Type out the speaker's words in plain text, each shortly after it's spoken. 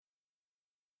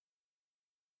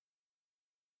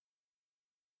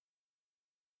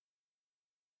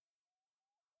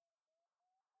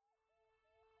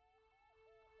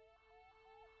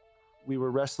we were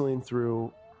wrestling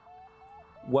through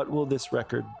what will this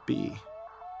record be?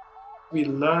 We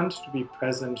learned to be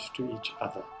present to each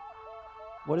other.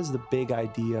 What is the big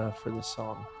idea for this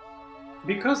song?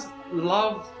 Because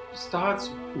love starts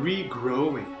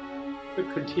regrowing. The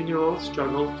continual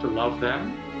struggle to love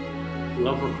them,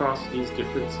 love across these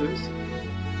differences.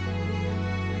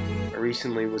 I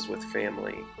recently was with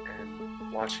family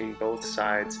and watching both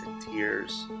sides in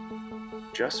tears.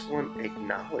 Just want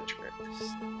acknowledgement.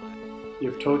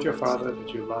 You've told your father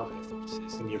that you love him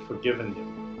and you've forgiven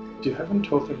him. You haven't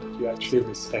told him that you actually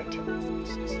respect him.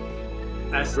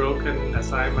 As broken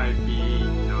as I might be,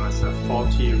 as a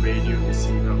faulty radio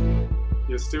receiver,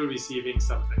 you're still receiving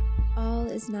something. All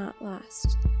is not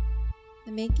lost.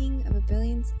 The making of a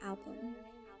Brilliance album.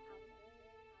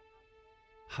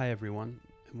 Hi everyone,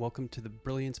 and welcome to the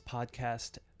Brilliance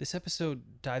Podcast. This episode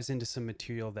dives into some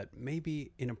material that may be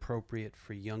inappropriate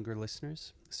for younger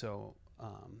listeners. So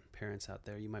parents out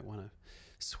there, you might want to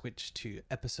switch to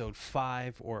episode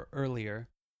 5 or earlier.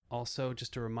 Also,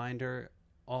 just a reminder,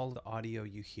 all the audio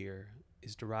you hear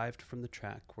is derived from the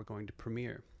track we're going to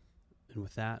premiere. And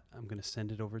with that, I'm going to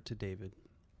send it over to David.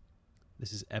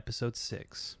 This is episode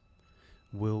 6,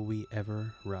 Will We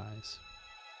Ever Rise?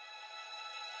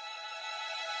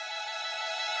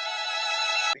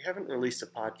 We haven't released a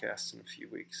podcast in a few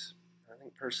weeks. I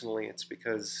think personally it's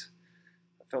because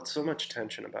I felt so much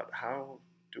tension about how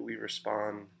do we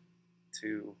respond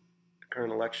to the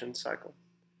current election cycle.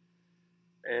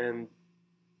 And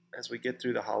as we get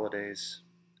through the holidays,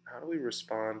 how do we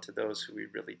respond to those who we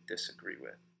really disagree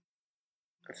with?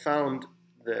 I found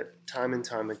that time and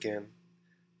time again,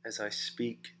 as I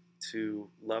speak to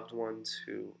loved ones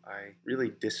who I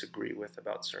really disagree with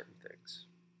about certain things,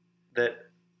 that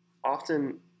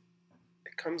often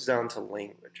it comes down to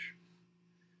language.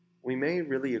 We may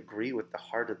really agree with the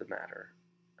heart of the matter.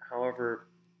 However,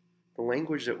 the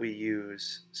language that we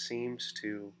use seems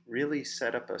to really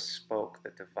set up a spoke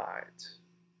that divides.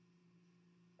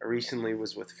 I recently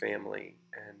was with family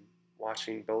and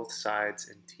watching both sides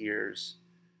in tears.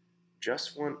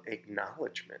 Just want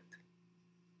acknowledgement.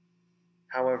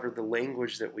 However, the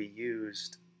language that we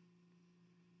used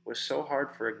was so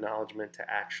hard for acknowledgement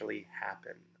to actually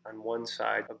happen. On one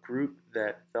side, a group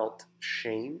that felt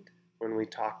shamed when we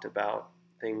talked about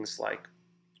things like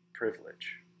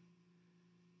privilege.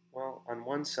 Well, on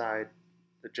one side,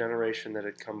 the generation that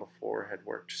had come before had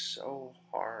worked so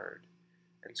hard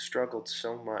and struggled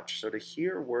so much. So to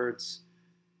hear words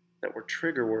that were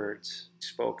trigger words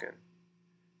spoken,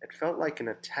 it felt like an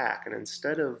attack. And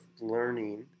instead of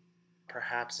learning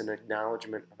perhaps an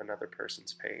acknowledgement of another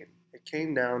person's pain, it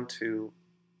came down to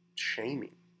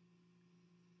shaming.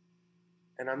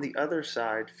 And on the other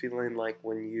side, feeling like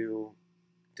when you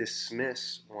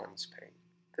dismiss one's pain,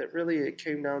 that really it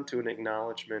came down to an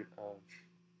acknowledgement of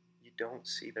you don't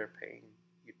see their pain,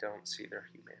 you don't see their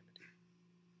humanity.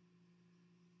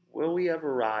 Will we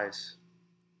ever rise?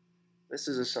 This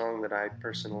is a song that I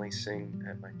personally sing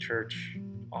at my church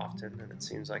often, and it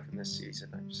seems like in this season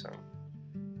I've sung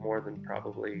more than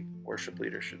probably worship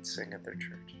leaders should sing at their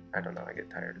church. I don't know, I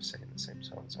get tired of singing the same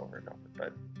songs over and over,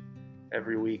 but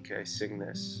every week I sing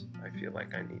this, I feel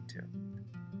like I need to.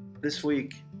 This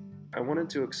week, I wanted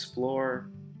to explore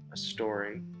a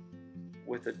story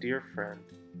with a dear friend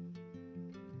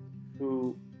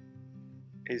who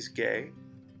is gay,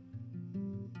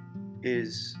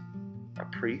 is a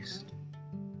priest,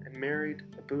 and married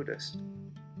a Buddhist.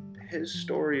 His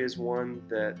story is one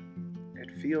that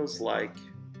it feels like,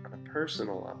 on a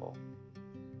personal level,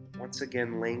 once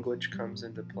again language comes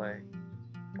into play,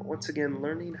 but once again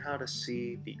learning how to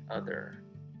see the other,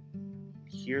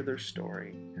 hear their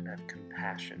story, and have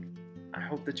compassion. I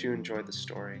hope that you enjoy the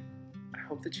story. I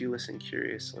hope that you listen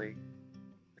curiously,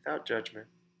 without judgment,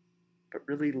 but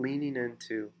really leaning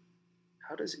into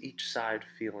how does each side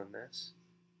feel in this,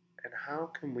 and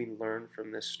how can we learn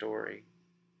from this story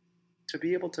to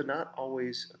be able to not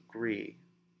always agree,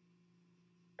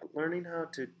 but learning how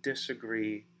to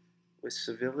disagree with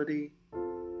civility,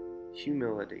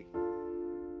 humility,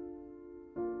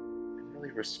 and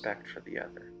really respect for the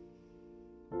other.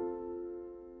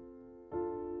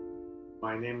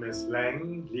 My name is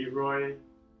Leng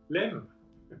Lim.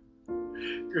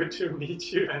 Good to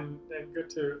meet you and good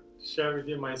to share with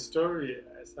you my story.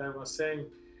 As I was saying,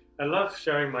 I love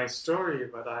sharing my story,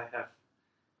 but I have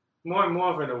more and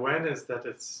more of an awareness that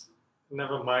it's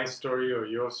never my story or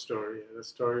your story. The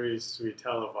stories we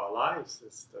tell of our lives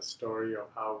is the story of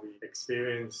how we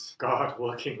experience God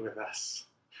working with us.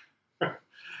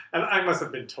 And I must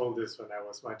have been told this when I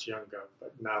was much younger,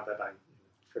 but now that I'm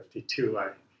 52,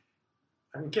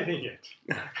 I'm getting it.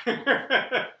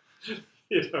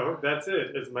 That's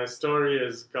it. It's my story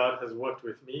as God has worked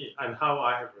with me and how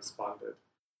I have responded.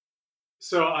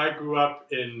 So I grew up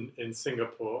in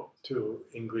Singapore to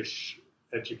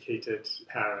English-educated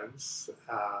parents.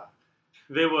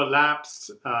 They were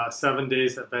lapsed Seven-Day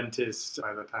Adventists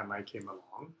by the time I came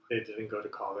along. They didn't go to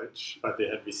college, but they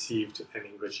had received an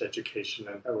English education,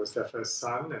 and I was their first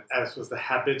son. And as was the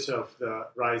habit of the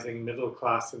rising middle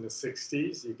class in the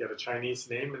 60s, you get a Chinese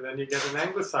name and then you get an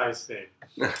anglicized name.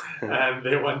 And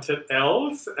they wanted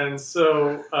L's, and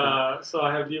so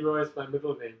I have Leroy as my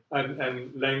middle name.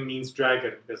 And Leng means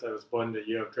dragon because I was born the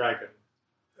year of dragon.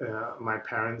 My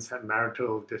parents had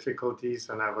marital difficulties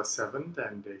when I was 7,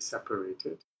 and they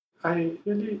separated. I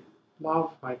really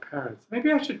love my parents.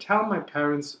 Maybe I should tell my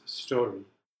parents' story.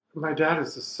 My dad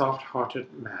is a soft-hearted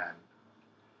man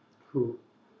who,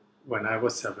 when I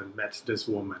was 7, met this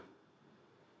woman.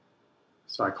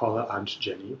 So I call her Aunt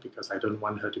Jenny because I don't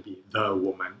want her to be the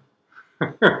woman.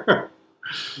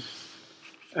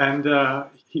 And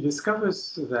he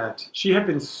discovers that she had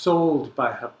been sold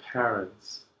by her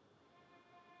parents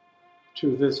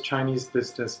to this Chinese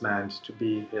businessman to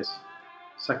be his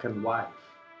second wife.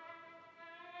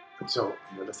 And so,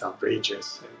 that's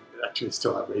outrageous, and actually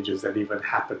still outrageous that even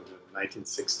happened in the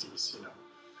 1960s,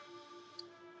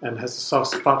 and has a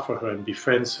soft spot for her and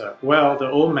befriends her. Well, the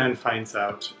old man finds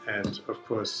out and, of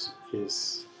course,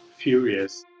 is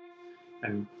furious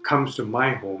and comes to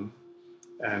my home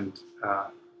and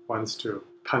wants to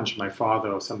punch my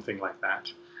father or something like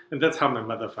that. And that's how my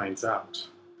mother finds out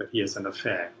that he has an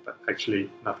affair, but actually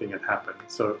nothing had happened.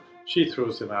 So she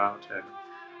throws him out, and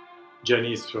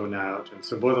Jenny's thrown out, and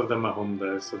so both of them are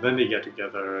homeless. So then they get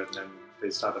together, and then they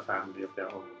start a family of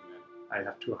their own. And I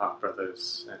have 2 half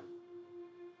brothers, and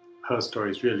her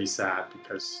story is really sad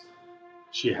because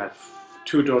she had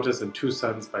 2 daughters and 2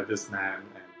 sons by this man,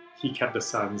 and he kept the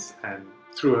sons and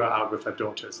threw her out with her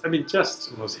daughters. I mean, just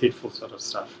the most hateful sort of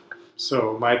stuff.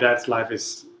 So my dad's life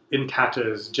is in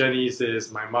tatters. Jenny's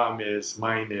is, my mom is,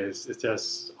 mine is. It's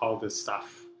just all this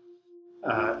stuff.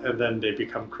 And then they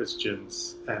become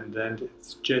Christians. And then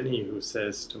it's Jenny who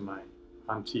says to my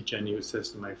Auntie Jenny, who says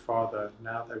to my father,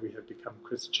 now that we have become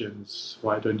Christians,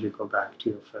 why don't you go back to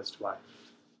your first wife?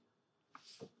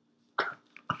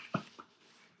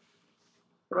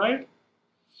 Right?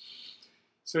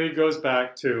 So he goes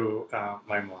back to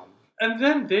my mom. And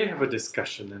then they have a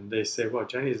discussion and they say, well,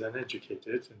 Jenny is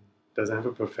uneducated and doesn't have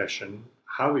a profession.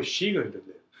 How is she going to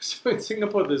live? So in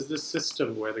Singapore, there's this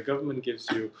system where the government gives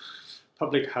you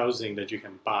public housing that you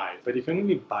can buy, but you can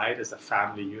only buy it as a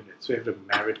family unit. So you have a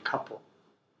married couple.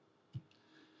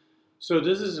 So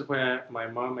this is where my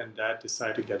mom and dad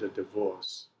decide to get a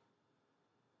divorce.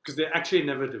 Because they actually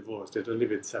never divorced. They'd only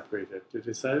been separated. They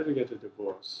decided to get a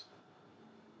divorce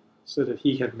so that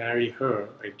he can marry her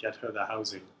and get her the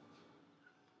housing.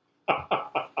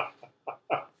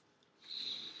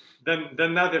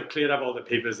 Then now they've cleared up all the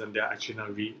papers and they're actually now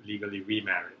legally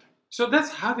remarried. So that's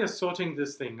how they're sorting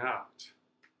this thing out.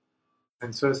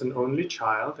 And so as an only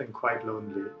child and quite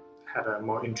lonely, had a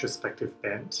more introspective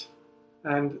bent.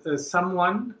 And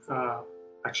someone,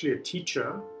 actually a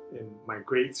teacher in my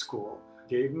grade school,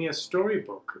 gave me a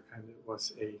storybook, and it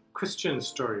was a Christian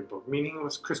storybook, meaning it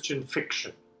was Christian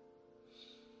fiction.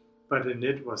 But in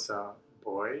it was a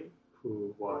boy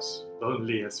who was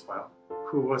lonely as well,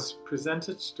 who was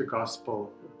presented the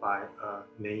gospel by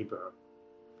a neighbor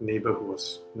who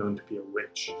was known to be a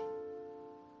witch.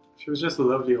 She was just a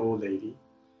lovely old lady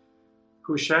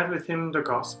who shared with him the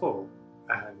gospel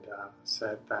and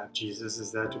said that Jesus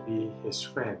is there to be his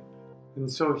friend.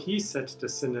 And so he said the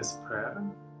sinner's prayer,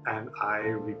 and I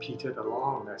repeated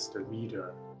along as the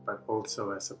reader, but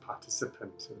also as a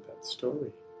participant in that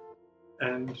story.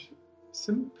 And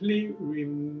simply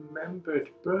remembered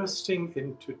bursting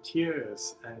into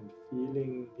tears and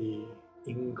feeling the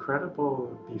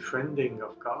incredible befriending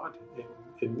of God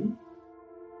in me.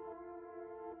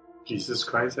 Jesus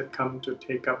Christ had come to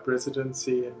take up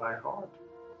residency in my heart.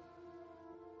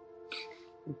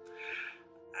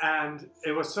 And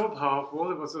it was so powerful,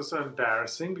 it was also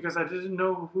embarrassing because I didn't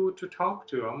know who to talk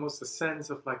to. Almost a sense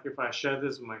of like if I shared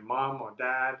this with my mom or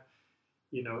dad,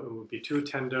 it would be too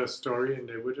tender a story and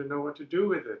they wouldn't know what to do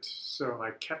with it. So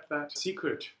I kept that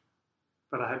secret.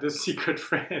 But I had this secret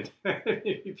friend.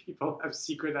 Maybe people have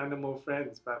secret animal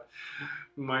friends, but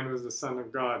mine was the Son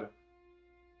of God.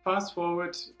 Fast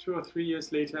forward 2 or 3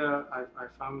 years later, I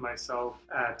found myself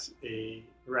at a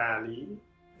rally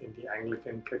in the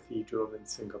Anglican Cathedral in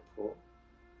Singapore.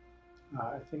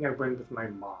 I think I went with my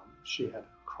mom. She had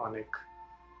a chronic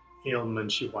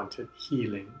ailment. She wanted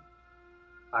healing.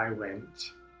 I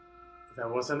went. there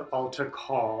was an altar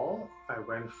call. I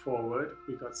went forward.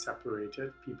 We got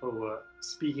separated. People were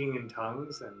speaking in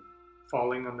tongues and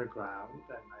falling on the ground,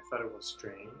 and I thought it was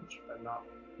strange, but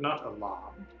not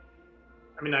alarmed.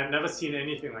 I mean, I'd never seen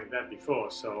anything like that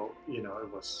before, so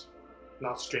it was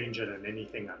not stranger than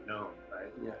anything unknown,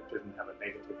 right? Yeah. I didn't have a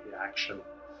negative reaction.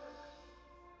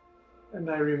 And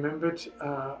I remembered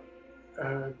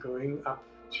going up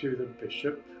to the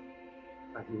bishop.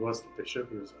 He was the bishop.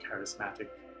 He was charismatic,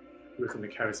 within the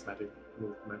charismatic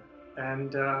movement,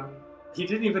 and he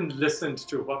didn't even listen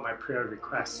to what my prayer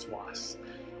request was.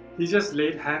 He just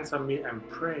laid hands on me and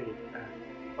prayed, and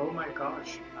oh my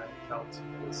gosh, I felt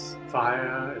this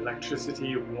fire,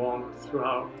 electricity, warmth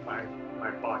throughout my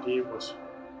body. It was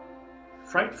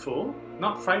frightful,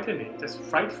 not frightening, just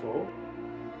frightful,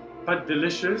 but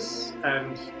delicious.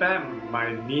 And bam,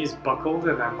 my knees buckled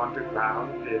and I'm on the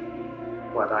ground in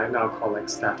what I now call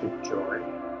ecstatic joy.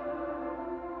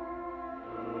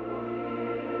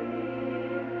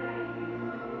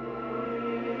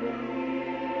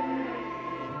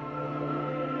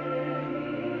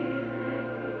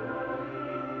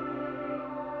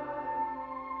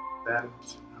 And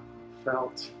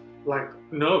felt like,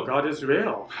 no, God is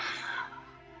real.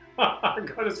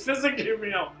 God is physically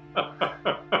real.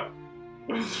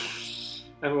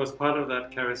 And was part of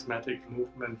that charismatic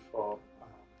movement for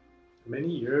many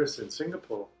years in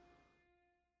Singapore.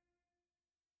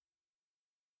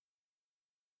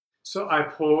 So I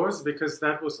paused because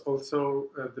that was also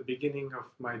the beginning of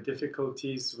my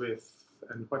difficulties with,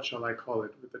 and what shall I call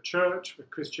it, with the church, with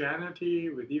Christianity,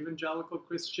 with evangelical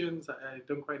Christians. I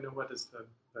don't quite know what is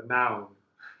the noun.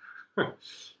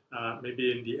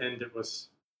 Maybe in the end it was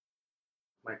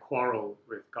my quarrel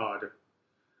with God.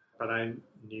 But I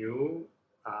knew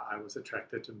I was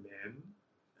attracted to men,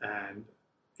 and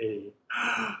a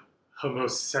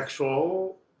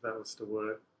homosexual, that was the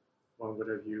word one would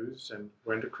have used, and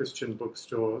went to Christian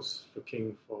bookstores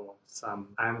looking for some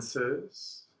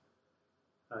answers.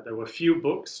 There were few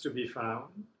books to be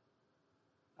found,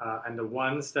 and the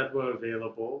ones that were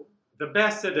available, the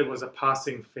best said it was a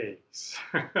passing phase.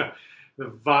 The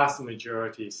vast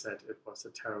majority said it was a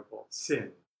terrible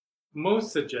sin.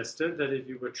 Most suggested that if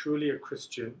you were truly a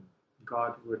Christian,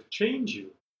 God would change you.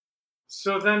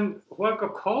 So then what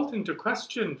got called into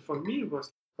question for me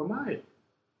was,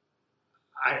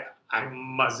 I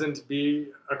mustn't be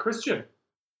a Christian.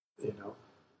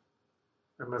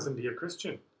 I mustn't be a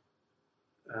Christian.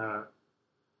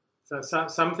 So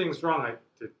something's wrong.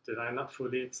 Did I not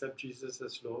fully accept Jesus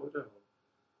as Lord? Or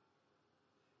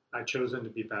I chosen to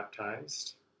be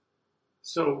baptized.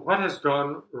 So what has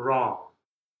gone wrong?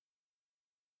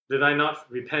 Did I not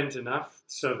repent enough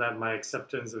so that my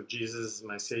acceptance of Jesus as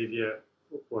my Savior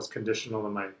was conditional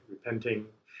on my repenting?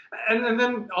 And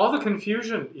then all the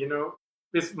confusion,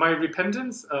 is my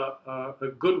repentance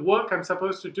a good work I'm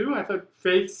supposed to do? I thought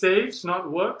faith saves, not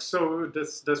works. So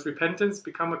does repentance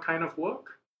become a kind of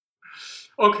work?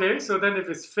 Okay, so then if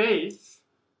it's faith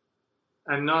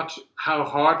and not how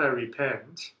hard I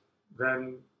repent,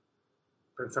 then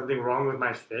something wrong with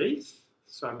my faith.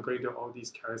 So I'm going to all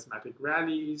these charismatic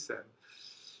rallies and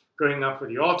going up for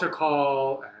the altar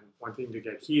call and wanting to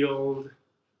get healed.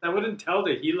 I wouldn't tell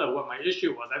the healer what my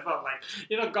issue was. I felt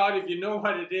like, God, if you know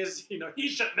what it is, he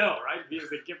should know, right? He is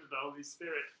the gift of the Holy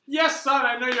Spirit. Yes, son,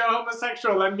 I know you're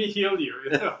homosexual. Let me heal you.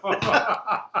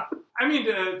 I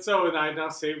mean, so I now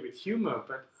say it with humor,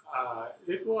 but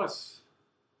it was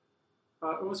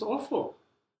awful.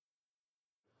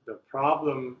 The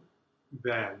problem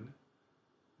then,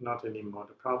 not anymore,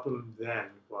 the problem then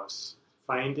was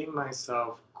finding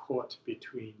myself caught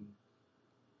between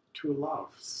two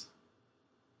loves.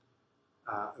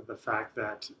 The fact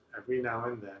that every now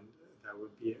and then there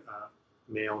would be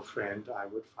a male friend I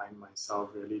would find myself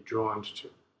really drawn to.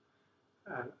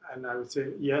 And I would say,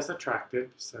 yes, attracted,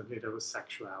 certainly there was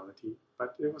sexuality,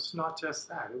 but it was not just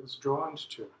that, it was drawn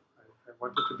to. I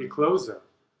wanted to be closer,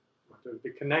 I wanted to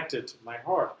be connected to my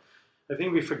heart. I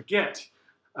think we forget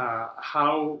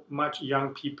how much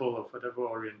young people of whatever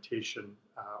orientation,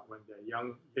 when they're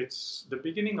young, it's the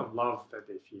beginning of love that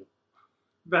they feel.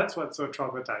 That's what's so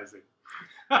traumatizing.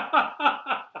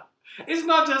 It's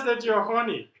not just that you're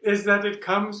horny, it's that it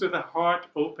comes with a heart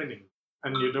opening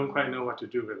and you don't quite know what to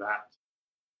do with that.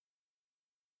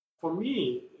 For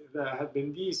me, there had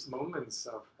been these moments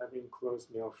of having close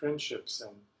male friendships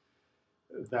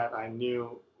and that I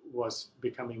knew was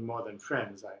becoming more than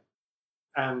friends.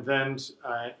 And then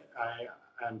I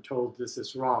am told this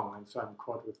is wrong, and so I'm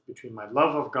caught between my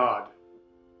love of God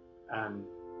and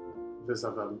this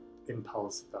other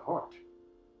impulse of the heart.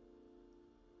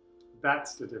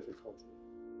 That's the difficulty.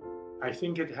 I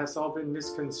think it has all been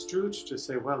misconstrued to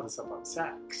say, well, it's about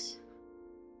sex.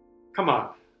 Come on,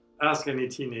 ask any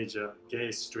teenager,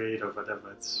 gay, straight, or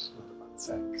whatever, it's not about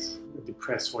sex. A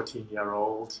depressed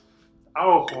 14-year-old,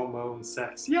 our hormone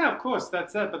sex. Yeah, of course,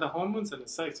 that's it, but the hormones and the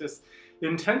sex just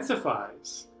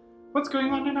intensifies what's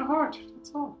going on in our heart,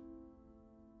 that's all.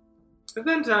 And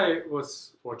then I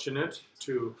was fortunate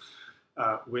to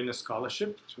win a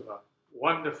scholarship to a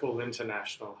wonderful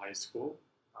international high school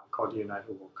called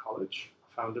United World College,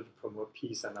 founded to promote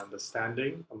peace and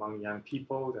understanding among young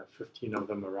people. There are 15 of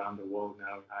them around the world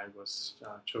now. I was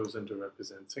chosen to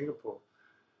represent Singapore.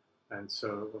 And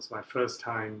so it was my first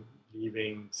time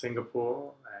leaving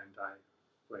Singapore, and I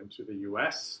went to the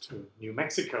US, to New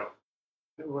Mexico.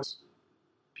 It was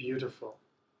beautiful.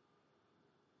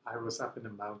 I was up in the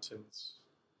mountains.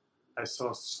 I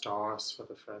saw stars for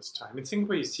the first time. In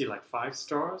Singapore, you see like 5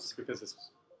 stars because it's,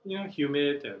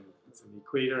 humid and it's an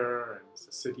equator and it's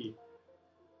a city.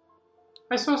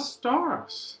 I saw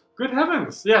stars. Good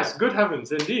heavens. Yes, good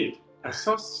heavens indeed. I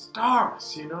saw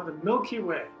stars, the Milky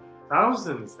Way.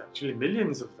 Thousands, actually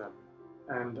millions of them.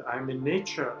 And I'm in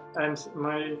nature. And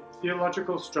my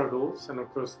theological struggles, and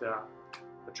of course there are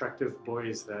attractive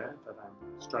boys there that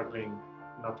I'm struggling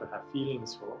not to have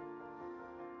feelings for.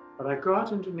 But I go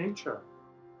out into nature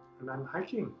and I'm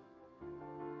hiking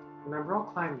and I'm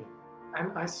rock climbing.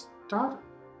 And I start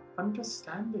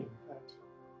understanding that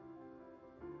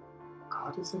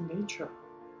God is in nature.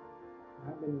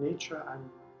 And I'm in nature, I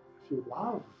feel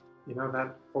loved.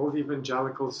 That old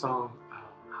evangelical song,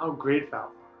 How Great Thou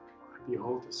Art, I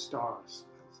behold the stars.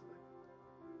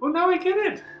 Well, now I get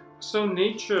it. So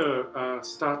nature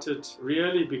started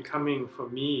really becoming, for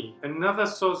me, another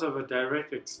source of a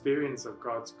direct experience of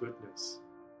God's goodness.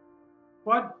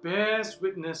 What bears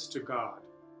witness to God?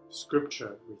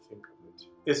 Scripture, we think of it.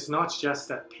 It's not just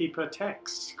that paper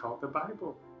text called the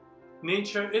Bible.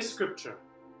 Nature is Scripture.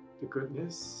 The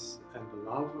goodness and the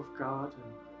love of God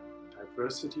and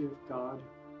diversity of God.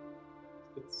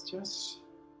 It's just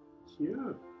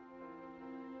here.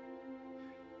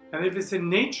 And if it's in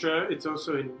nature, it's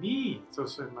also in me. It's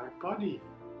also in my body.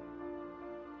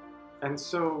 And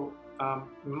so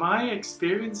my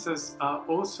experiences are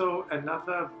also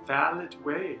another valid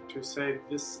way to say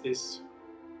this is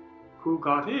who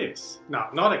God is. Now,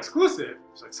 not exclusive.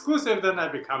 If it's exclusive, then I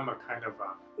become a kind of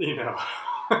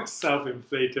a,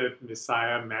 self-inflated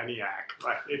Messiah maniac,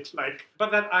 right?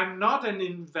 But that I'm not an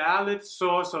invalid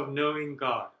source of knowing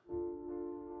God.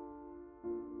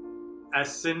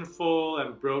 As sinful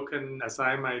and broken as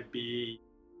I might be,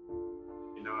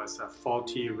 as a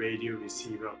faulty radio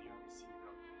receiver.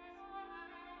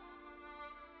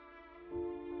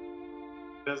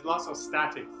 There's lots of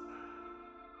static.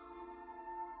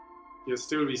 You're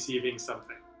still receiving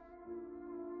something.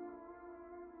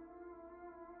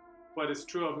 What is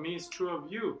true of me is true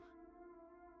of you.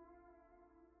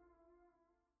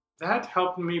 That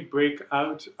helped me break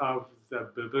out of the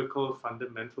biblical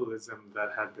fundamentalism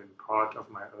that had been part of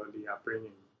my early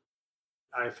upbringing.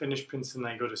 I finished Princeton,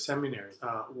 I go to seminary.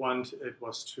 One, it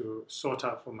was to sort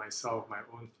out for myself my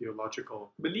own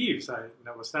theological beliefs. I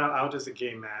was now out as a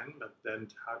gay man, but then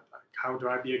how do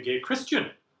I be a gay Christian?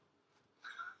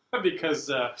 Because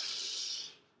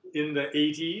in the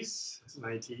 80s,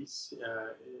 90s,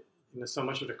 so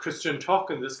much of the Christian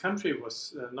talk in this country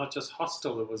was not just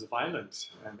hostile, it was violent.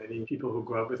 And many people who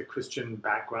grew up with a Christian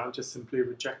background just simply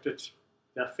rejected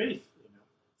their faith.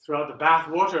 Throw out the bath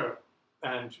water,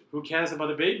 and who cares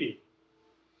about a baby?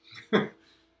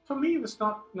 For me, it was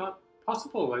not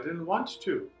possible. I didn't want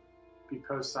to,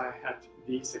 because I had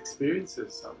these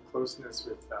experiences of closeness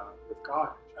with God.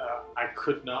 I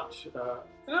could not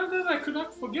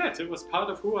forget. It was part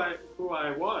of who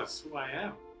I was, who I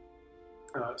am.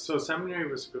 So seminary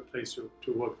was a good place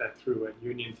to work that through. At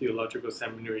Union Theological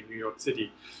Seminary in New York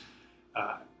City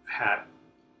had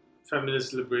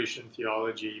feminist liberation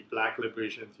theology, black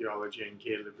liberation theology, and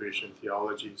gay liberation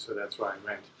theology. So that's why I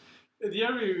went. The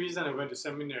other reason I went to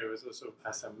seminary was also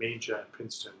as a major at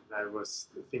Princeton. I was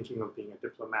thinking of being a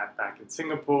diplomat back in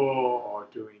Singapore or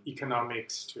doing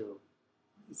economics to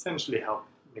essentially help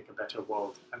make a better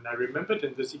world. And I remembered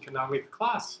in this economic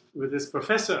class with this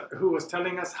professor who was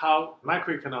telling us how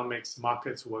microeconomics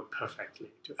markets work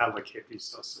perfectly to allocate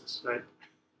resources, right?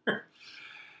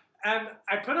 And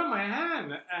I put up my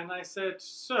hand and I said,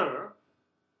 "Sir,"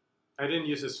 I didn't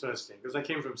use his first name because I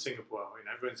came from Singapore,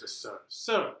 everyone says "Sir."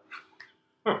 "Sir,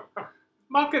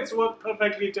 markets work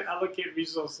perfectly to allocate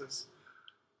resources.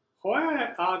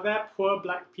 Why are there poor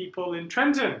black people in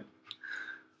Trenton?"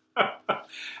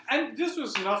 And this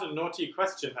was not a naughty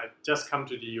question. I'd just come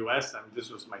to the US and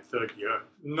this was my 3rd year.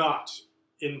 Not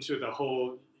into the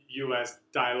whole, US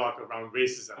dialogue around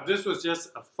racism. This was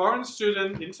just a foreign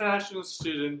student, international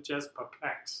student, just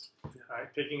perplexed,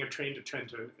 right? Taking a train to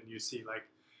Trenton, and you see like,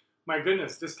 my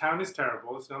goodness, this town is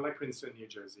terrible. It's not like Princeton, New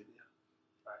Jersey,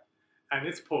 right? And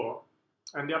it's poor,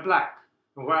 and they're black.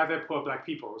 And why are there poor black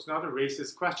people? It's not a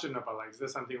racist question about like, is there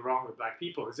something wrong with black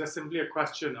people? It's just simply a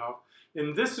question of,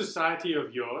 in this society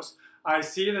of yours, I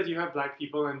see that you have black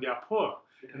people and they are poor.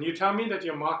 And you tell me that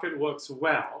your market works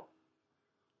well.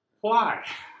 Why?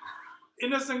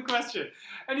 Innocent question.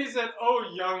 And he said, oh,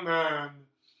 young man,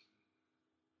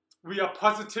 we are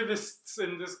positivists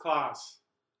in this class.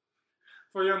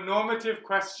 For your normative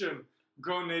question,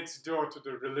 go next door to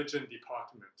the religion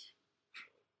department.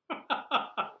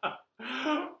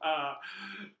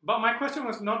 But my question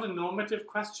was not a normative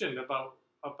question about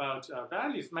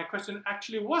values. My question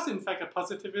actually was, in fact, a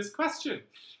positivist question.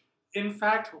 In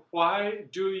fact, why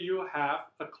do you have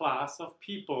a class of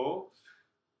people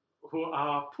who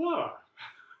are poor?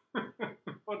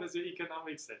 What does your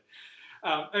economics say?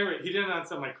 Anyway, he didn't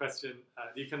answer my question.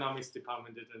 The economics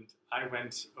department didn't. I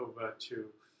went over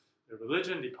to the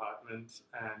religion department,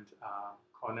 and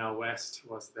Cornell West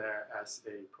was there as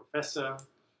a professor.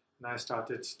 And I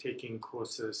started taking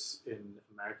courses in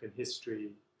American history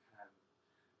and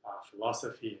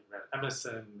philosophy, and read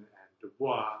Emerson and Du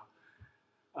Bois,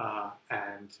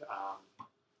 and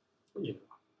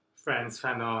Frantz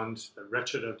Fanon's The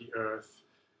Wretched of the Earth,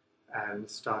 and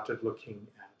started looking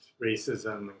at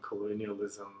racism and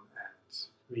colonialism and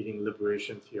reading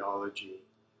liberation theology.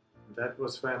 That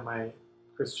was where my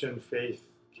Christian faith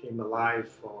came alive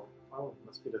for, it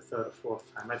must be the third or fourth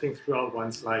time. I think throughout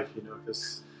one's life,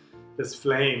 this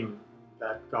flame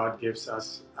that God gives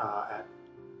us at,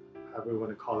 however you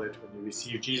want to call it, when you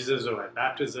receive Jesus, or at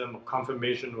baptism or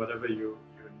confirmation, whatever you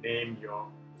name your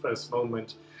first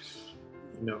moment,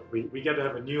 we get to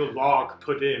have a new log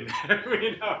put in. And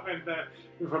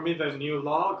for me, the new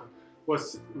log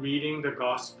was reading the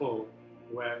gospel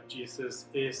where Jesus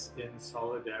is in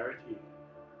solidarity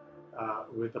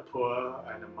with the poor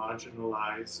and the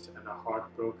marginalized and the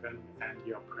heartbroken and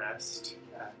the oppressed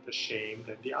and the shamed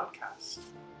and the outcast.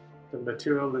 The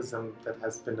materialism that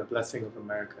has been a blessing of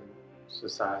American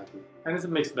society. And it's a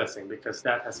mixed blessing because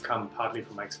that has come partly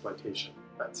from exploitation,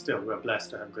 but still we're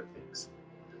blessed to have good things.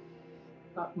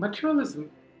 Materialism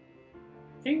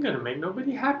ain't gonna make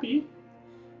nobody happy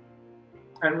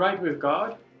and right with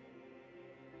God.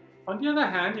 On the other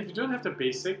hand, if you don't have the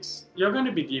basics, you're going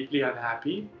to be deeply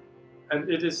unhappy, and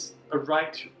it is a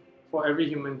right for every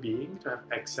human being to have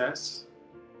access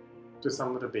to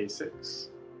some of the basics,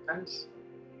 and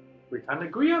we can't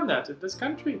agree on that in this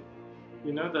country.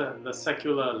 The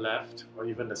secular left or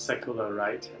even the secular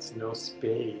right has no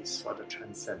space for the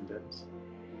transcendent.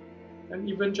 And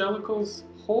evangelicals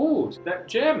hold that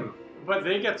gem, but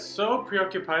they get so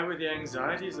preoccupied with their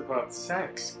anxieties about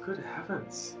sex, good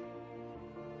heavens,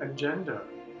 and gender.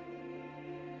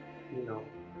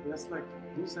 Let's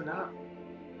loosen up.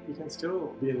 You can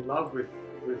still be in love with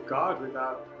God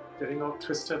without getting all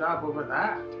twisted up over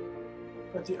that.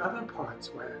 But the other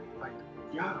parts where,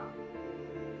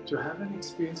 to have an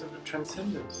experience of the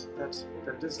transcendence,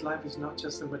 that this life is not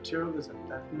just a materialism,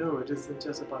 that no, it isn't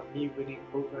just about me winning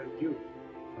over you.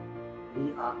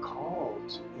 We are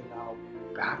called in our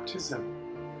baptism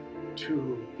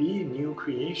to be new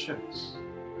creations,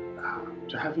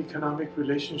 to have economic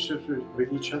relationships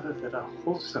with each other that are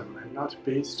wholesome and not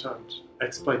based on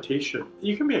exploitation.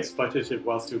 You can be exploitative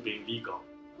while still being legal.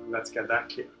 Let's get that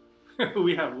clear.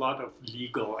 We have a lot of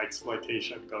legal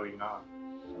exploitation going on.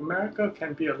 America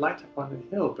can be a light upon a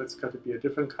hill, but it's got to be a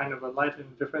different kind of a light in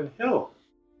a different hill.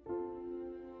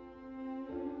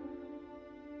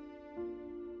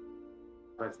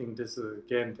 I think this is,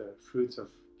 again, the fruits of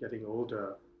getting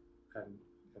older and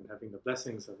having the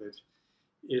blessings of it,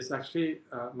 is actually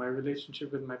my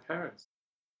relationship with my parents.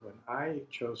 When I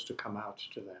chose to come out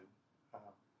to them,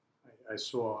 I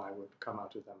swore I would come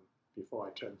out to them before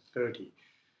I turned 30.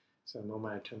 So the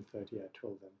moment I turned 30, I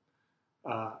told them.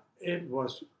 It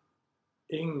was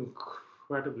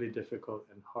incredibly difficult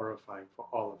and horrifying for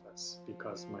all of us,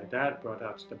 because my dad brought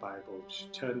out the Bible,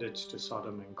 turned it to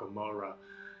Sodom and Gomorrah,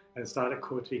 and started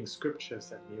quoting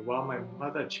scriptures at me, while my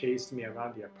mother chased me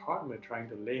around the apartment trying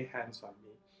to lay hands on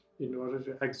me in order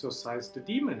to exorcise the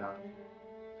demon out of me.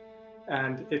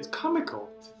 And it's comical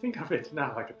to think of it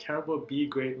now like a terrible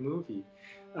B-grade movie.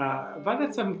 But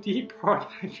at some deep part,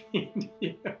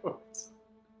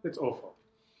 it's awful.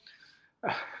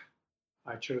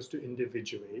 I chose to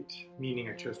individuate, meaning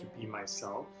I chose to be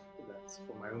myself. That's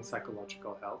for my own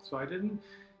psychological health. So I didn't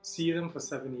see them for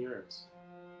 7 years.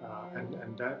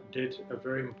 And that did a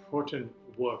very important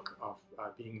work of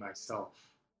being myself.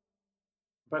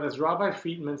 But as Rabbi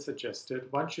Friedman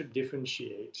suggested, one should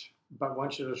differentiate, but one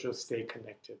should also stay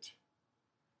connected.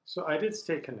 So I did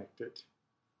stay connected,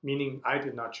 meaning I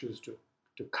did not choose to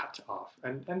cut off.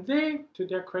 And they, to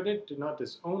their credit, did not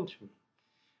disown me.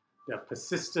 Their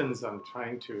persistence on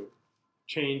trying to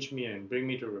change me and bring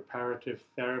me to reparative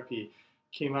therapy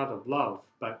came out of love,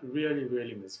 but really,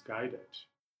 really misguided.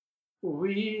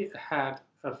 We had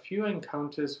a few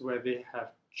encounters where they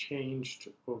have changed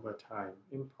over time,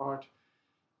 in part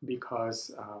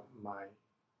because my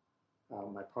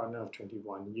partner of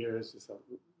 21 years is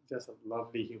just a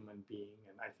lovely human being,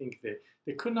 and I think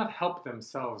they could not help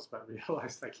themselves but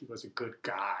realized like he was a good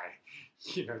guy,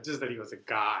 just that he was a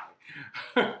guy.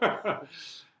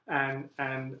 and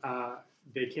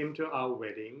they came to our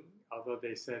wedding, although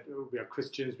they said, oh, we are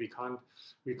Christians, we can't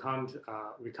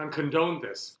condone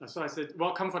this. So I said,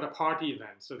 well, come for the party then.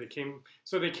 So they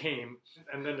came,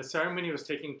 and then the ceremony was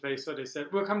taking place. So they said,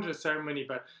 we'll come to the ceremony,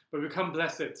 but we can't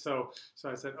bless it. So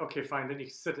I said, okay, fine. Then you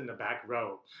sit in the back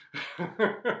row.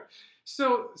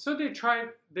 So they tried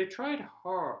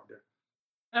hard.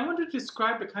 I want to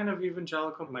describe the kind of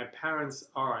evangelical my parents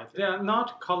are. They are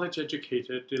not college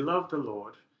educated. They love the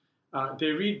Lord.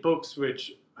 They read books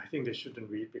which I think they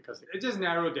shouldn't read because it just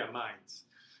narrowed their minds.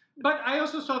 But I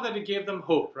also saw that it gave them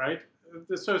hope, right?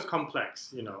 So it's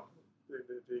complex,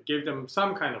 They gave them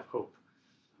some kind of hope.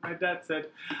 My dad said,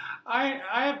 I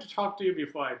have to talk to you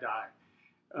before I die.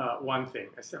 One thing.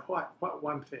 I said, what? What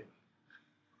one thing?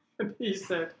 And he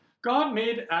said, God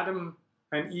made Adam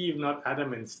and Eve, not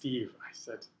Adam and Steve. I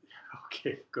said, yeah,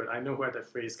 okay, good. I know where the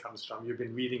phrase comes from. You've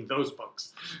been reading those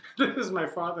books. This is my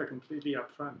father completely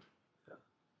upfront.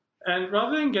 And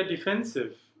rather than get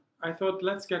defensive, I thought,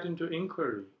 let's get into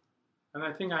inquiry. And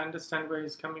I think I understand where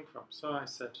he's coming from. So I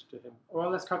said to him,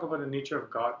 well, let's talk about the nature of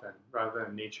God then, rather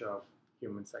than the nature of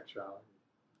human sexuality.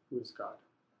 Who is God?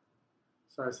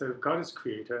 So I said, if God is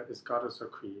creator, is God also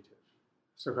creative?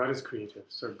 So God is creative.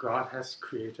 So God has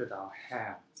created our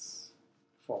hands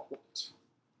for what?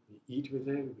 We eat with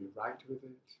it, we write with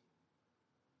it,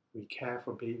 we care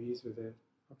for babies with it.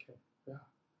 Okay, yeah.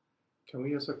 Can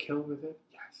we also kill with it?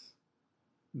 Yes.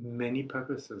 Many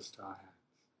purposes to our hands.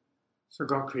 So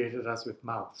God created us with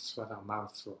mouths. What are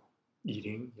mouths for?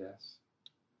 Eating, yes.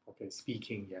 Okay,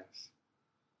 speaking, yes.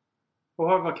 Well,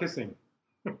 what about kissing?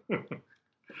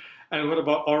 And what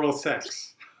about oral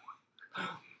sex?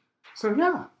 So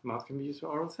yeah, mouth can be used for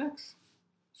oral sex.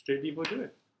 Straight people do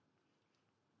it.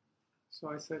 So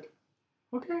I said,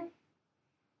 okay.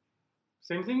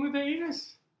 Same thing with the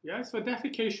anus. Yes, for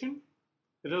defecation.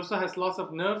 It also has lots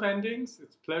of nerve endings.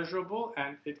 It's pleasurable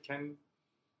and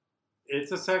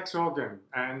it's a sex organ.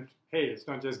 And hey, it's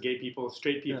not just gay people,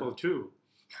 straight people too.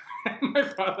 And my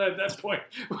father at that point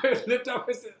lit up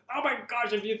and said, oh my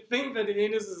gosh, if you think that the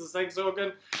anus is a sex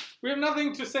organ, we have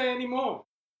nothing to say anymore.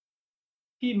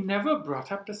 He never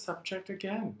brought up the subject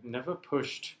again, never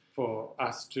pushed for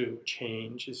us to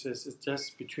change. He says, it's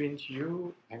just between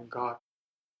you and God.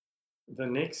 The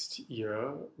next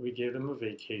year, we gave them a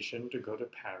vacation to go to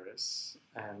Paris,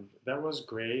 and that was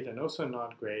great and also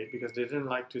not great because they didn't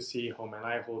like to see Home and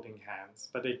I holding hands,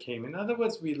 but they came. In other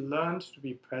words, we learned to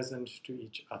be present to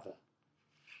each other.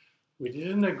 We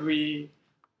didn't agree.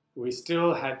 We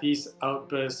still had these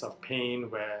outbursts of pain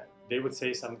where they would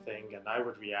say something and I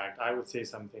would react. I would say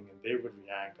something and they would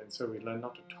react. And so we learned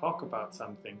not to talk about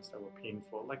some things that were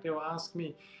painful. Like they would ask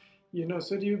me,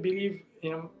 so do you believe,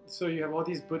 so you have all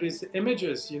these Buddhist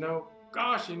images,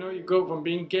 gosh, you go from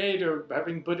being gay to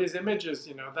having Buddhist images,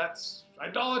 that's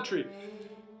idolatry.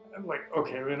 I'm like,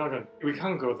 okay, we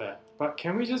can't go there. But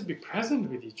can we just be present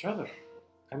with each other?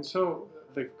 And so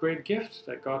the great gift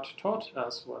that God taught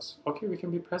us was, okay, we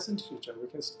can be present to each other. We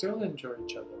can still enjoy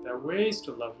each other. There are ways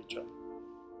to love each other.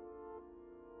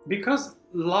 Because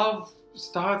love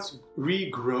starts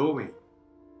regrowing.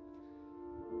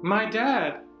 My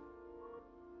dad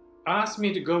asked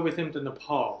me to go with him to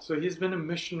Nepal. So he's been a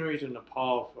missionary to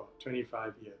Nepal for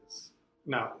 25 years.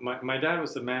 Now, my dad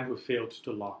was the man who failed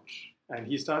to launch. And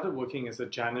he started working as a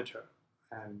janitor.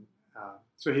 And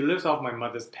so he lives off my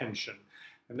mother's pension.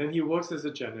 And then he works as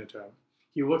a janitor.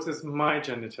 He works as my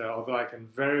janitor, although I can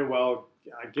very well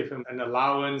give him an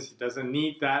allowance. He doesn't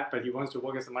need that, but he wants to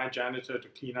work as my janitor to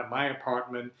clean up my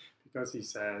apartment because he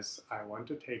says, I want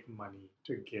to take money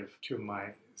to give to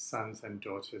my sons and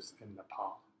daughters in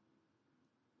Nepal.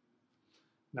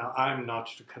 Now, I'm not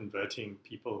converting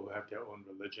people who have their own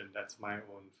religion. That's my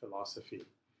own philosophy.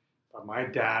 But my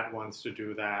dad wants to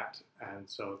do that, and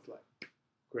so it's like,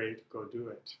 great, go do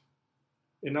it.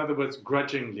 In other words,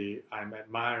 grudgingly, I'm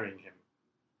admiring him.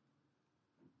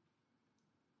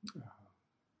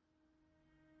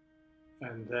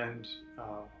 And then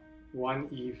one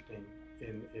evening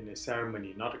in a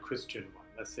ceremony, not a Christian one,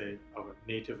 let's say of a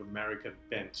Native American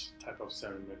bent type of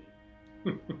ceremony,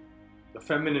 the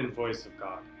feminine voice of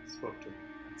God spoke to me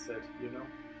and said,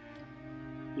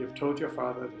 you've told your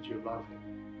father that you love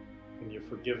him and you've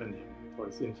forgiven him for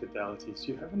his infidelities.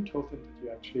 You haven't told him that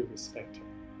you actually respect him.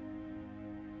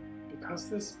 Because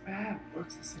this man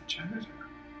works as a janitor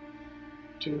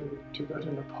to go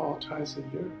to Nepal twice a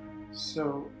year.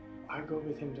 So I go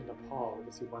with him to Nepal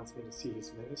because he wants me to see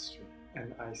his ministry.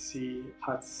 And I see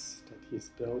huts that he's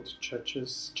built,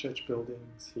 churches, church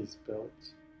buildings he's built,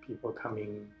 people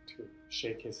coming to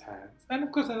shake his hands. And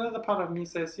of course, another part of me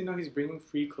says, he's bringing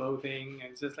free clothing,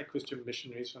 and it's just like Christian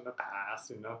missionaries from the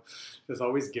past, there's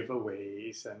always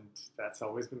giveaways, and that's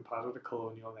always been part of the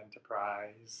colonial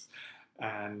enterprise.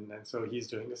 And so he's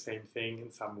doing the same thing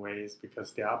in some ways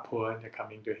because they are poor and they're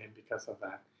coming to him because of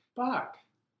that. But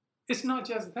it's not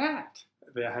just that.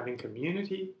 They're having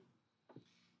community.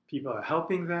 People are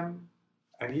helping them.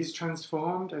 And he's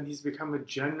transformed and he's become a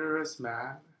generous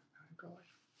man. And I go like,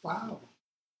 wow.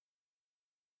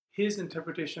 His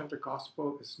interpretation of the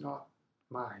gospel is not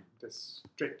mine, this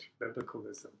strict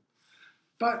biblicalism.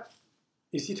 But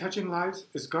is he touching lives?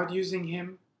 Is God using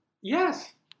him?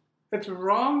 Yes. It's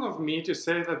wrong of me to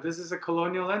say that this is a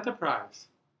colonial enterprise.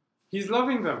 He's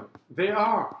loving them. They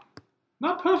are.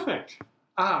 Not perfect.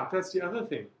 That's the other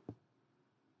thing.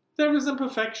 There is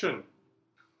imperfection.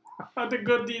 The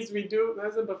good deeds we do,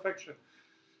 there's imperfection.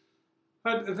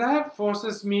 But that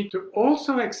forces me to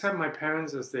also accept my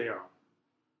parents as they are.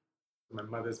 My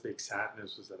mother's big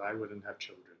sadness was that I wouldn't have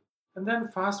children. And then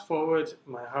fast forward,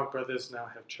 my half brothers now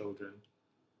have children.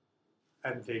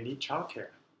 And they need childcare.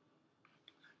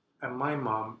 And my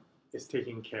mom is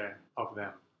taking care of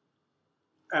them.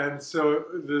 And so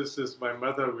this is my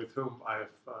mother with whom I've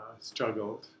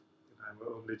struggled. I'm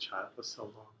an only child for so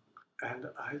long. And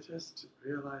I just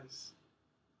realized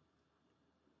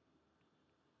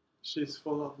she's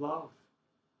full of love.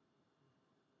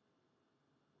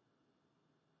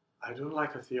 I don't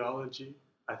like her theology.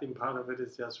 I think part of it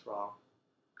is just wrong.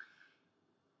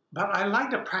 But I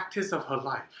like the practice of her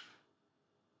life.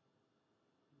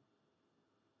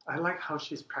 I like how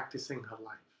she's practicing her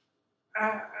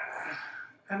life.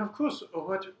 And of course,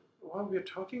 what we're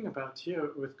talking about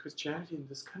here with Christianity in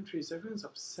this country is everyone's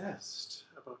obsessed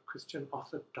about Christian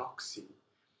orthodoxy,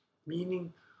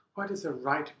 meaning what is a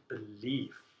right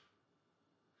belief.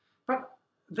 But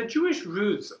the Jewish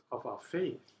roots of our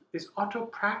faith is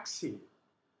orthopraxy.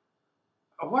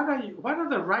 What are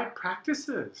the right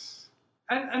practices?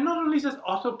 And not only just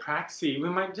orthopraxy, we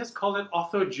might just call it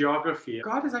orthogeography.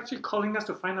 God is actually calling us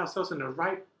to find ourselves in the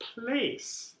right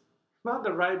place. Not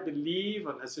the right belief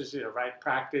or necessarily the right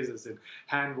practice as in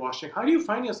hand washing. How do you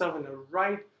find yourself in the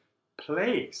right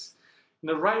place? In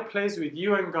the right place with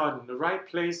you and God, in the right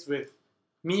place with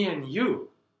me and you.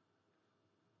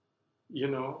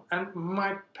 And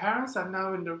my parents are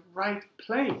now in the right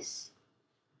place.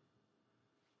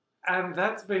 And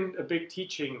that's been a big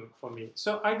teaching for me.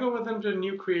 So I go with them to the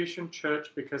New Creation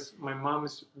Church because my mom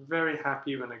is very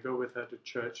happy when I go with her to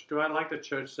church. Do I like the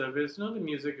church service? No, the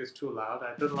music is too loud.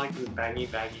 I don't like this bangy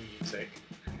music,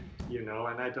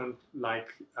 and I don't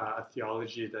like a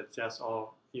theology that's just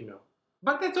all,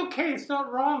 But that's okay. It's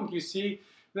not wrong, you see.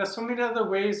 There's so many other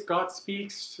ways God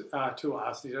speaks to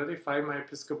us. They find my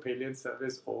Episcopalian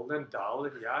service old and dull,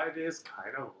 and yeah, it is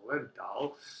kind of old and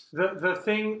dull. The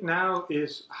thing now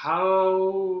is,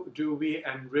 how do we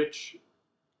enrich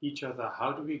each other?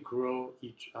 How do we grow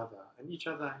each other? And each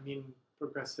other, I mean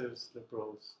progressives,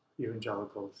 liberals,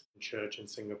 evangelicals. Church in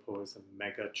Singapore is a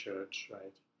mega church,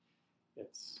 right?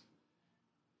 It's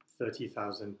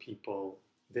 30,000 people.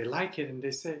 They like it, and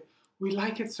they say, we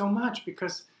like it so much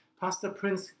because Pastor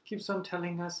Prince keeps on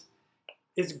telling us,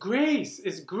 it's grace,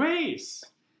 it's grace.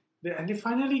 And they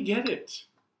finally get it,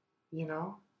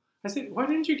 I said, why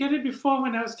didn't you get it before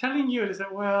when I was telling you? They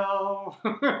said, well.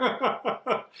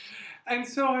 And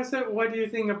so I said, what do you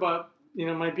think about,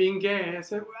 my being gay? I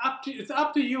said, it's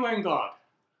up to you and God.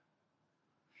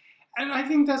 And I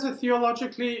think that's a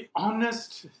theologically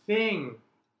honest thing.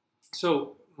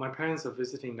 So my parents are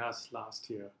visiting us last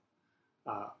year.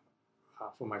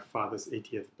 For my father's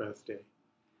 80th birthday.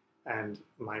 And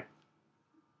my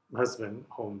husband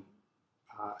home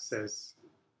says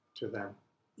to them,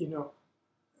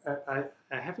 I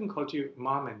haven't called you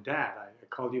mom and dad. I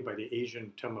called you by the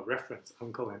Asian term of reference,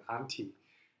 uncle and auntie.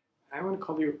 I want to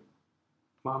call you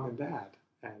mom and dad.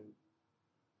 And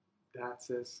dad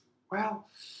says, well,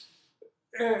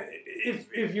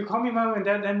 if you call me mom and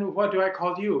dad, then what do I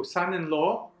call you?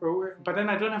 Son-in-law? But then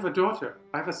I don't have a daughter.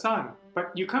 I have a son.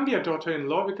 But you can't be a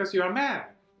daughter-in-law because you're a man.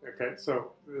 Okay,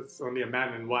 so it's only a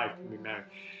man and wife can be married.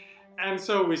 And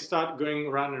so we start going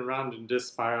round and round in this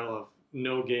spiral of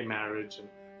no gay marriage. And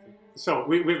so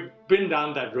we've been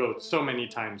down that road so many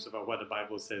times about what the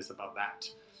Bible says about that.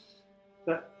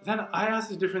 But then I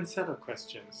asked a different set of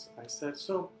questions. I said,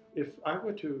 so if I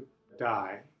were to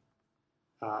die,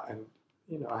 and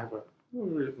I have a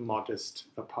really modest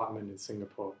apartment in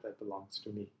Singapore that belongs to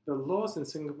me, the laws in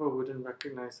Singapore wouldn't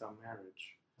recognize our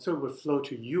marriage. So it would flow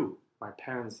to you, my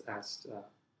parents, as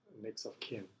next of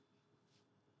kin.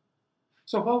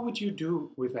 So what would you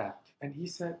do with that? And he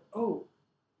said, oh,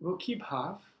 we'll keep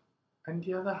half, and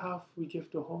the other half we give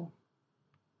to Home.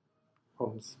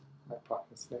 Home's my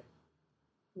partner's name.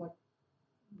 Like,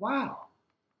 wow.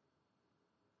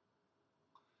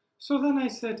 So then I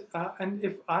said, and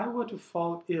if I were to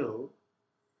fall ill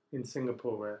in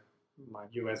Singapore, where my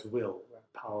US will, where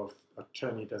power of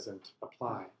attorney doesn't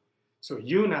apply, so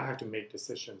you now have to make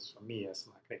decisions for me as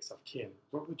my next of kin,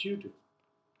 what would you do?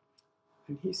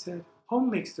 And he said, Home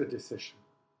makes the decision.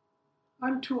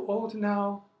 I'm too old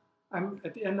now. I'm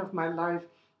at the end of my life.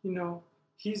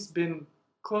 He's been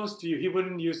close to you. He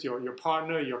wouldn't use your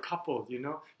partner, your couple,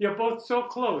 You're both so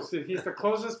close. He's the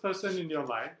closest person in your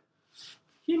life.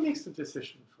 He makes the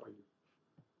decision for you.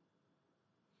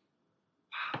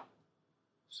 Wow.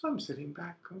 So I'm sitting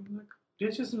back going like,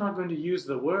 they're just not going to use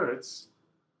the words,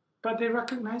 but they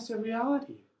recognize the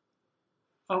reality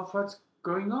of what's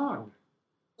going on.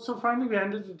 So finally we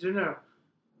ended the dinner.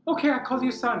 Okay, I call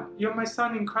you son. You're my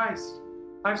son in Christ.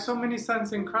 I have so many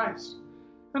sons in Christ.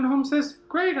 And Home says,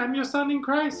 great, I'm your son in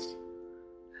Christ.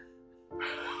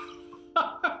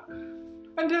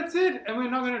 And that's it. And we're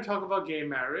not going to talk about gay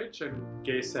marriage and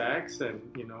gay sex and,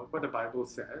 what the Bible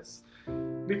says.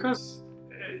 Because,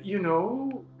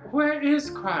 where is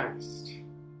Christ?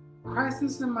 Christ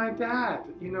isn't my dad.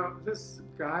 This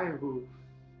guy who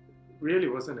really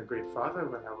wasn't a great father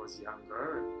when I was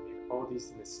younger and made all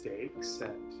these mistakes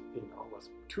and, was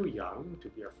too young to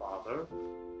be a father.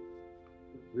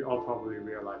 We all probably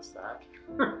realize that.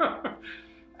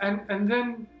 and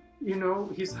then,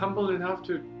 he's humble enough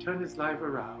to turn his life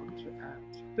around.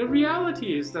 And the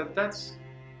reality is that that's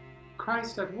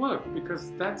Christ at work,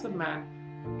 because that's a man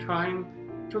trying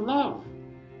to love,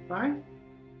 right?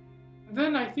 And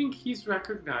then I think he's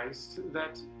recognized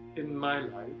that in my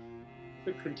life,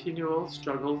 the continual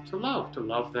struggle to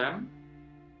love them,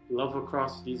 love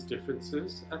across these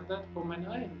differences, and that Home and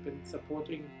I have been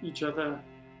supporting each other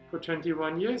for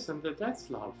 21 years, and that's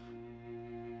love.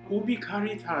 Ubi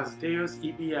caritas Deus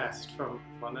ibi est, from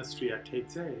monastery at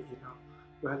Teze,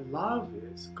 where love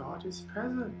is, God is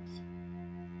present.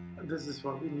 And this is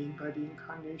what we mean by the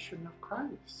Incarnation of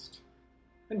Christ.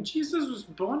 And Jesus was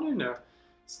born in a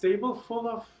stable full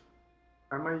of,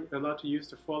 am I allowed to use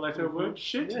the four-letter word?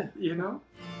 Shit, Yeah.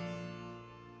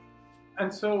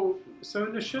 And so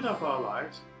in the shit of our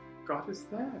lives, God is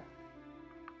there.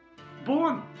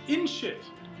 Born in shit.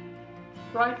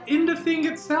 Right? In the thing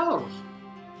itself.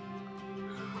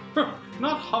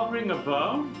 Not hovering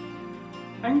above.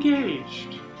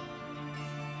 Engaged.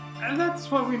 And that's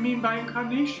what we mean by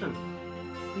incarnation.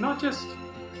 Not just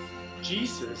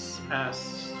Jesus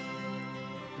as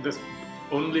the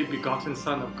only begotten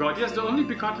Son of God. Yes, the only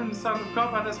begotten Son of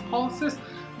God, but as Paul says,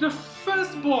 the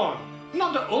firstborn.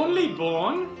 Not the only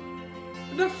born,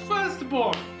 the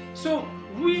firstborn. So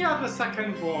we are the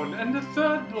secondborn and the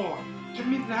thirdborn. To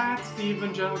me, that's the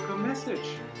evangelical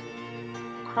message.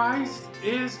 Christ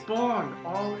is born,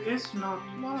 all is not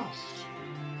lost.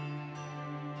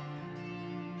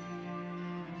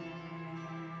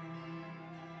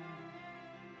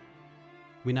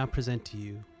 We now present to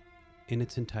you, in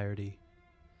its entirety,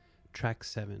 track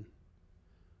 7,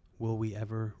 Will We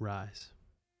Ever Rise?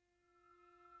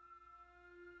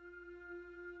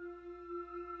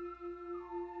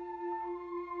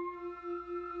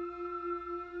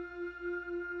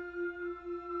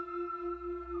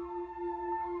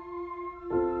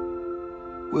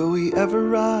 Will we ever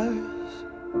rise?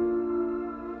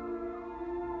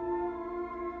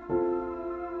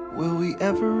 Will we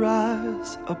ever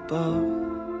rise above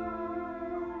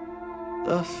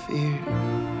the fear?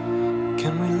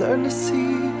 Can we learn to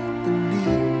see the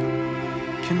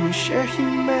need? Can we share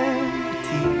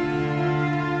humanity?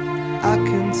 I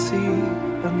can see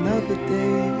another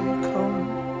day come.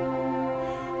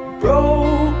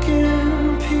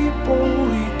 Broken people,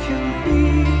 we can be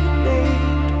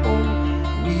made whole.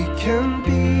 We can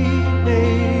be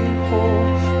made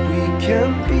whole. We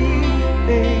can be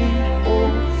made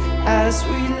whole as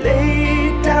we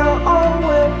lay down our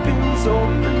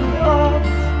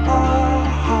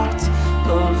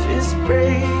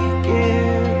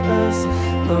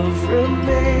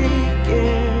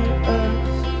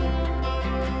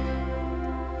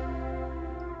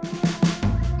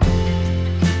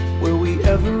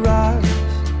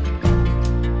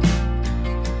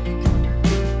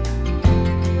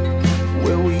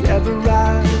ever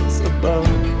rise above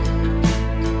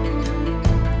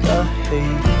the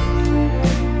hate?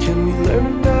 Can we learn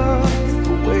another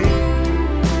way?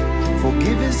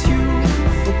 Forgive as you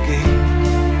forgave.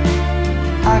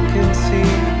 I can see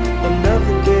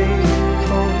another day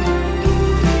come.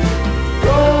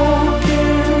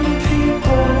 Broken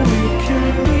people, we can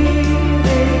be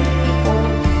made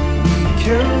whole. We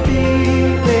can be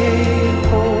made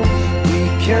whole. We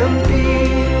can be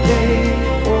made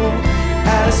whole.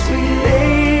 As we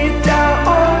lay down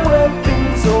our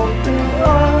weapons, open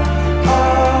up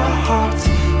our hearts.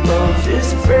 Love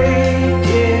is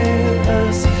breaking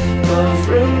us. Love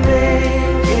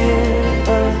remains in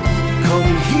us.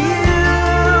 Come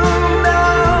heal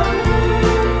now.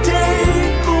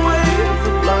 Take away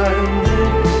the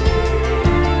blindness,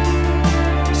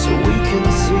 so we can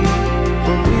see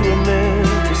what we were meant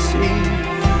to see.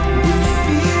 We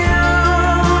feel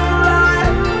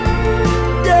like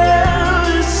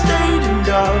devastating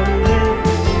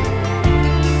darkness.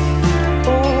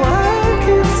 Oh, I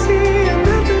can see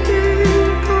another day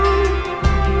come.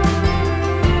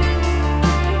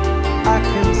 I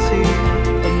can see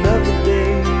another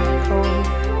day come.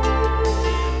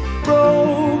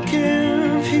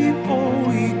 Broken people,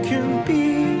 we can be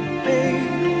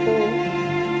made whole.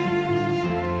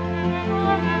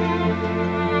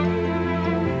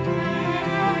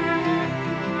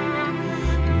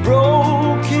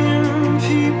 Broken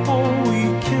people, we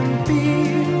can be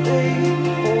made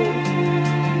whole.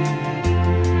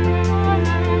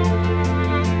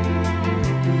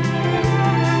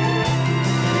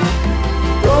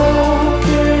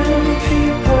 Broken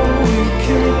people, we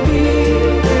can be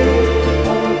made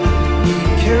whole. We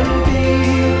can be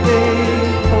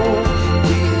made whole.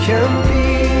 We can be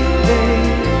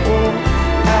made whole.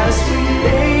 As we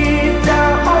lay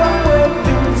down our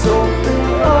weapons, open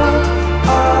up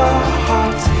our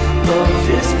hearts. Love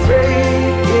is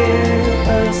breaking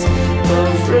us.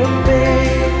 Love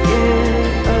remains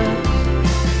in us.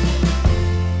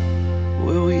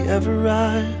 Will we ever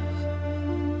rise?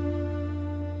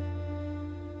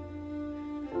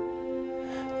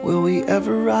 Will we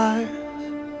ever rise?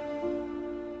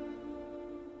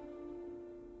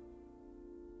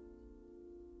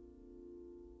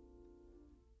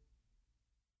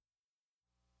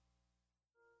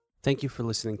 Thank you for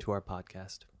listening to our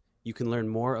podcast. You can learn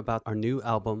more about our new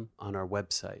album on our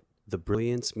website,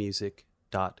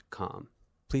 thebrilliancemusic.com.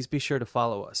 Please be sure to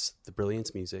follow us, The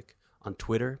Brilliance Music, on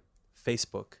Twitter,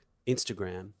 Facebook,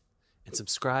 Instagram, and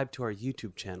subscribe to our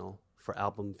YouTube channel for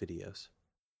album videos.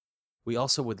 We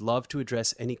also would love to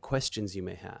address any questions you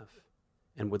may have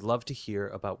and would love to hear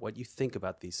about what you think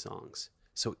about these songs.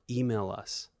 So email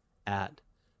us at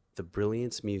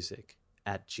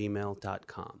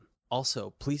thebrilliancemusic@gmail.com.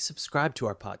 Also, please subscribe to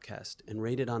our podcast and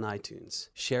rate it on iTunes.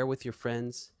 Share with your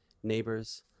friends,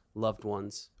 neighbors, loved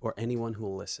ones, or anyone who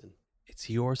will listen. It's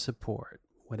your support,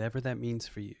 whatever that means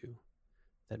for you,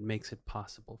 that makes it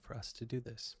possible for us to do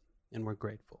this, and we're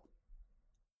grateful.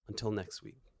 Until next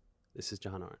week, this is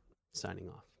John Arndt, signing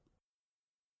off.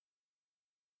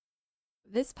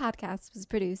 This podcast was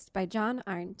produced by John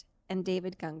Arndt and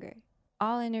David Gunger.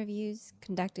 All interviews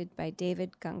conducted by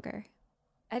David Gunger.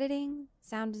 Editing,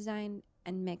 sound design,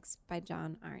 and mix by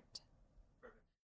John Arndt.